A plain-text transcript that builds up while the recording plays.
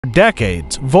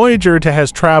decades, Voyager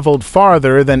has traveled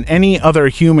farther than any other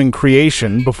human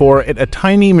creation before it, a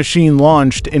tiny machine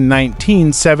launched in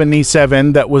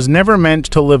 1977 that was never meant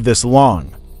to live this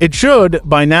long. It should,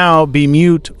 by now, be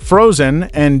mute, frozen,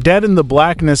 and dead in the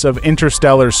blackness of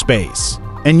interstellar space.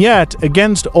 And yet,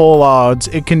 against all odds,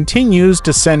 it continues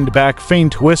to send back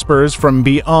faint whispers from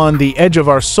beyond the edge of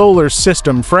our solar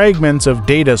system, fragments of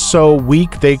data so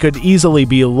weak they could easily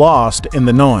be lost in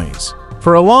the noise.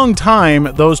 For a long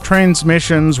time, those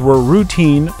transmissions were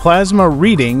routine plasma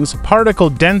readings,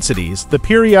 particle densities, the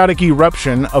periodic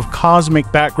eruption of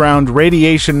cosmic background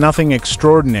radiation, nothing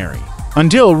extraordinary.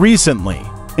 Until recently.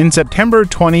 In September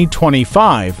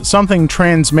 2025, something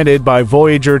transmitted by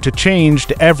Voyager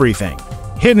changed everything.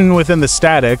 Hidden within the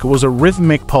static was a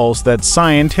rhythmic pulse that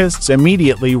scientists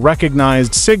immediately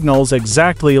recognized signals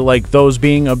exactly like those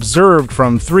being observed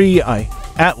from 3I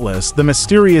Atlas, the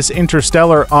mysterious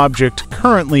interstellar object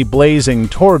currently blazing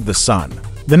toward the sun.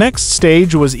 The next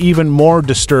stage was even more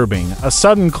disturbing, a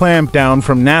sudden clampdown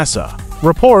from NASA.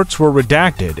 Reports were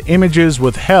redacted, images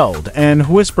withheld, and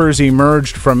whispers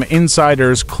emerged from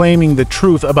insiders claiming the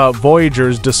truth about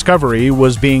Voyager's discovery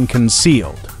was being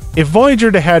concealed. If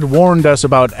Voyager had warned us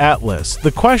about Atlas,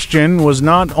 the question was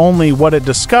not only what it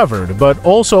discovered, but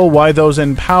also why those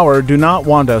in power do not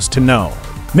want us to know.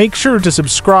 Make sure to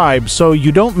subscribe so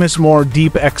you don't miss more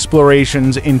deep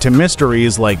explorations into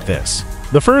mysteries like this.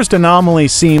 The first anomaly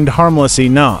seemed harmless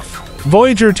enough.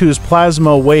 Voyager 2's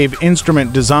plasma wave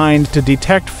instrument designed to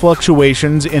detect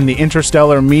fluctuations in the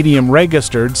interstellar medium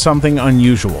registered something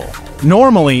unusual.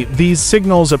 Normally, these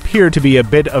signals appear to be a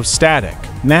bit of static,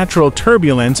 natural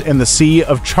turbulence in the sea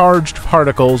of charged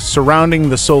particles surrounding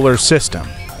the solar system.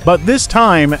 But this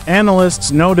time,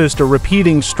 analysts noticed a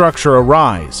repeating structure: a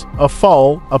rise, a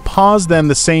fall, a pause, then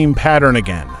the same pattern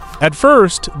again. At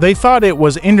first, they thought it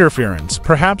was interference,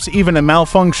 perhaps even a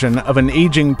malfunction of an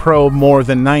aging probe more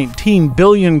than 19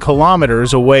 billion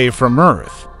kilometers away from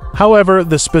Earth. However,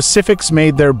 the specifics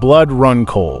made their blood run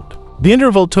cold. The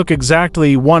interval took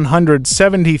exactly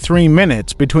 173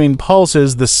 minutes between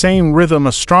pulses, the same rhythm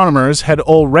astronomers had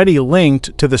already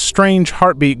linked to the strange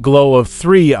heartbeat glow of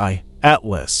 3I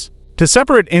Atlas. To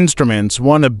separate instruments,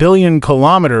 one a billion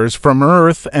kilometers from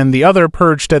Earth and the other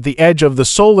perched at the edge of the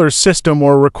solar system,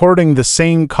 were recording the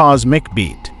same cosmic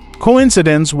beat.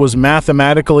 Coincidence was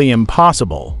mathematically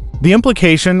impossible. The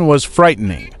implication was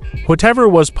frightening. Whatever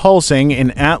was pulsing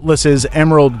in Atlas's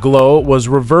emerald glow was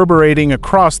reverberating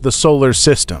across the solar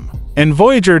system. And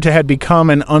Voyager had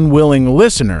become an unwilling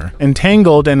listener,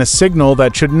 entangled in a signal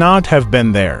that should not have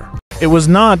been there. It was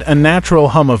not a natural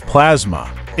hum of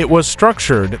plasma. It was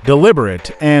structured,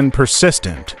 deliberate, and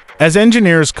persistent. As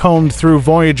engineers combed through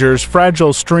Voyager's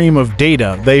fragile stream of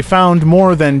data, they found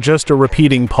more than just a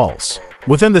repeating pulse.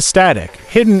 Within the static,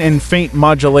 hidden in faint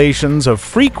modulations of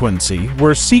frequency,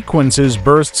 were sequences,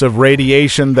 bursts of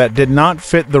radiation that did not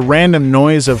fit the random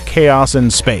noise of chaos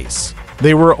in space.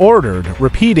 They were ordered,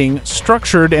 repeating,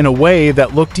 structured in a way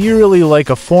that looked eerily like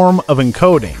a form of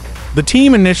encoding. The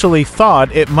team initially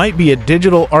thought it might be a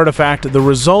digital artifact, the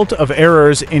result of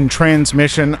errors in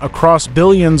transmission across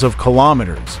billions of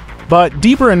kilometers. But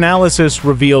deeper analysis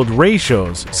revealed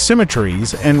ratios,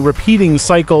 symmetries, and repeating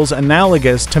cycles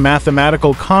analogous to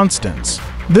mathematical constants.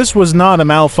 This was not a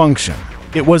malfunction.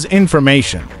 It was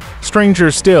information. Stranger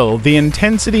still, the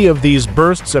intensity of these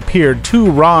bursts appeared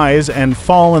to rise and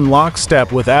fall in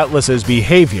lockstep with Atlas's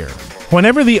behavior.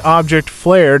 Whenever the object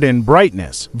flared in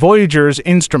brightness, Voyager's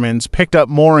instruments picked up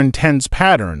more intense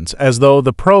patterns, as though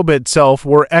the probe itself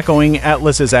were echoing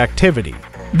Atlas's activity.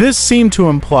 This seemed to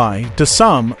imply, to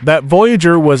some, that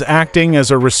Voyager was acting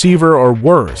as a receiver, or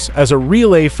worse, as a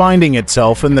relay, finding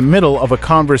itself in the middle of a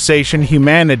conversation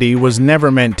humanity was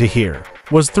never meant to hear.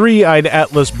 Was 3I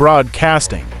Atlas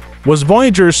broadcasting? Was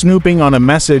Voyager snooping on a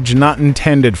message not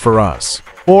intended for us?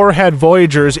 Or had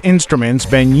Voyager's instruments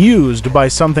been used by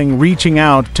something reaching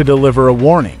out to deliver a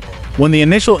warning? When the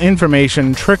initial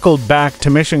information trickled back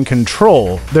to mission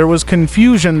control, there was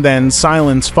confusion, then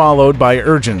silence followed by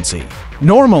urgency.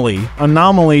 Normally,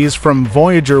 anomalies from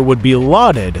Voyager would be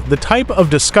lauded, the type of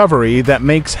discovery that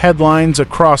makes headlines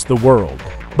across the world.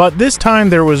 But this time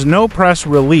there was no press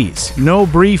release, no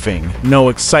briefing, no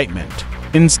excitement.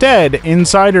 Instead,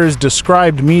 insiders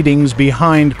described meetings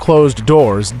behind closed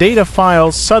doors, data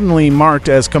files suddenly marked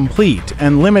as complete,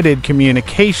 and limited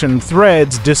communication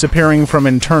threads disappearing from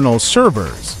internal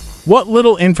servers. What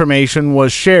little information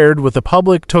was shared with the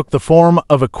public took the form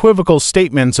of equivocal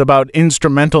statements about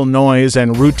instrumental noise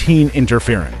and routine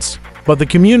interference. But the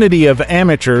community of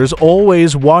amateurs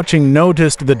always watching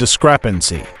noticed the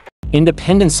discrepancy.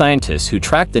 Independent scientists who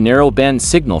tracked the narrow-band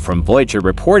signal from Voyager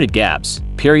reported gaps,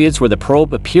 periods where the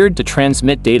probe appeared to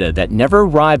transmit data that never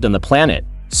arrived on the planet.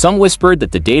 Some whispered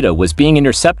that the data was being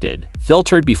intercepted,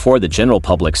 filtered before the general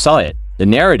public saw it. The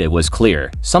narrative was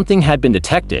clear: something had been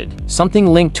detected, something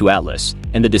linked to Atlas,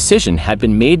 and the decision had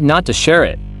been made not to share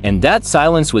it. And that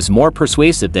silence was more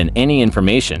persuasive than any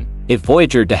information. If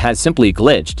Voyager had simply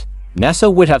glitched,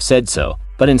 NASA would have said so,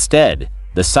 but instead,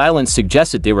 the silence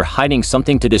suggested they were hiding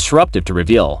something too disruptive to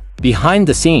reveal. Behind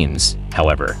the scenes,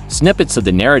 however, snippets of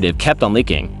the narrative kept on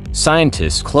leaking.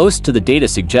 Scientists close to the data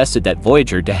suggested that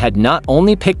Voyager had not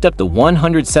only picked up the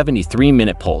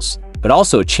 173-minute pulse, but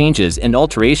also changes and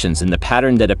alterations in the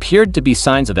pattern that appeared to be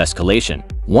signs of escalation.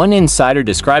 One insider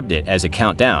described it as a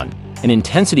countdown, an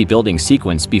intensity-building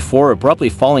sequence before abruptly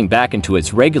falling back into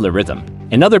its regular rhythm.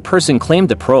 Another person claimed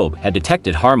the probe had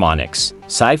detected harmonics,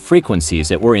 psi frequencies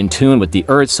that were in tune with the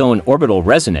Earth's own orbital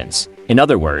resonance. In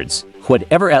other words,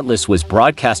 whatever Atlas was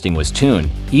broadcasting was tuned,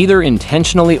 either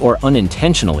intentionally or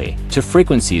unintentionally, to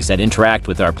frequencies that interact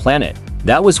with our planet.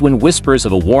 That was when whispers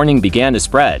of a warning began to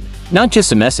spread. Not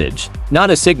just a message, not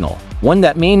a signal, one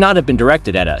that may not have been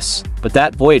directed at us, but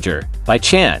that Voyager, by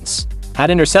chance, had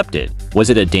intercepted. Was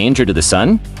it a danger to the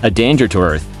Sun? A danger to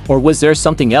Earth? Or was there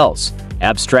something else,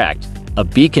 abstract? A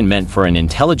beacon meant for an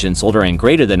intelligence older and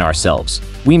greater than ourselves?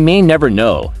 We may never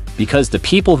know, because the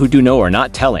people who do know are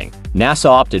not telling. NASA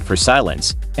opted for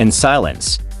silence, and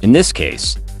silence, in this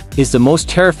case, is the most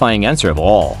terrifying answer of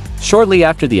all. Shortly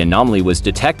after the anomaly was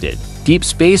detected, deep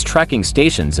space tracking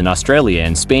stations in Australia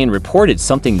and Spain reported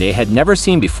something they had never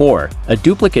seen before: a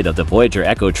duplicate of the Voyager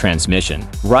echo transmission,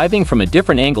 arriving from a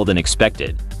different angle than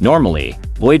expected. Normally,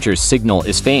 Voyager's signal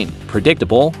is faint,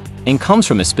 predictable, and comes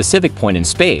from a specific point in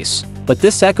space, but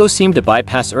this echo seemed to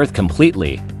bypass Earth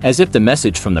completely, as if the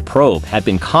message from the probe had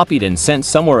been copied and sent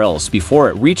somewhere else before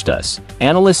it reached us.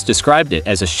 Analysts described it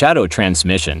as a shadow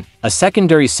transmission, a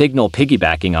secondary signal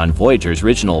piggybacking on Voyager's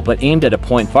original but aimed at a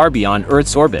point far beyond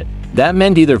Earth's orbit. That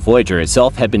meant either Voyager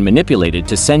itself had been manipulated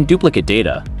to send duplicate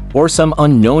data, or some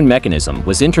unknown mechanism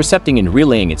was intercepting and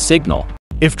relaying its signal.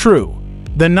 If true,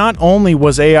 then not only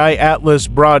was AI Atlas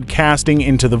broadcasting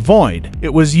into the void,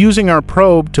 it was using our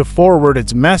probe to forward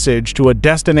its message to a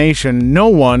destination no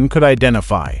one could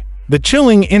identify. The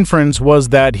chilling inference was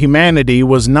that humanity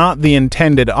was not the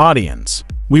intended audience.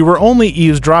 We were only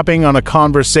eavesdropping on a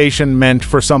conversation meant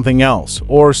for something else,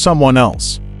 or someone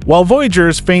else. While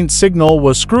Voyager's faint signal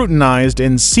was scrutinized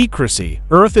in secrecy,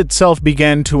 Earth itself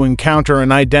began to encounter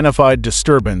unidentified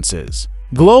disturbances.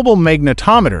 Global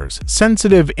magnetometers,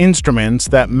 sensitive instruments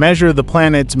that measure the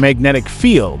planet's magnetic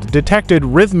field, detected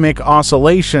rhythmic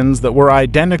oscillations that were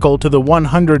identical to the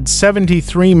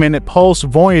 173-minute pulse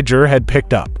Voyager had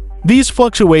picked up. These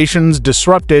fluctuations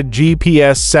disrupted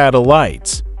GPS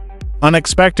satellites.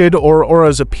 Unexpected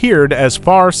auroras appeared as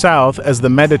far south as the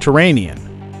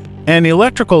Mediterranean, and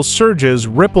electrical surges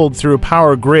rippled through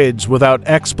power grids without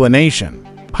explanation.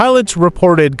 Pilots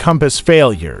reported compass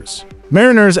failures.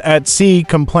 Mariners at sea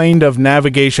complained of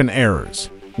navigation errors.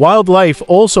 Wildlife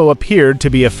also appeared to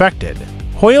be affected.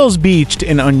 Whales beached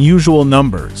in unusual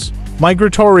numbers.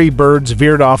 Migratory birds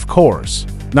veered off course.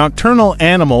 Nocturnal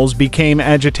animals became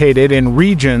agitated in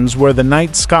regions where the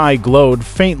night sky glowed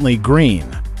faintly green.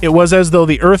 It was as though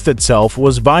the Earth itself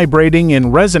was vibrating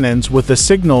in resonance with the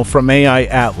signal from AI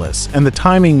Atlas, and the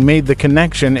timing made the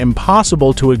connection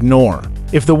impossible to ignore.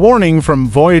 If the warning from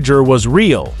Voyager was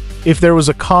real, if there was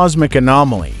a cosmic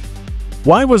anomaly,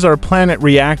 why was our planet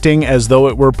reacting as though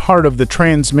it were part of the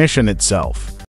transmission itself?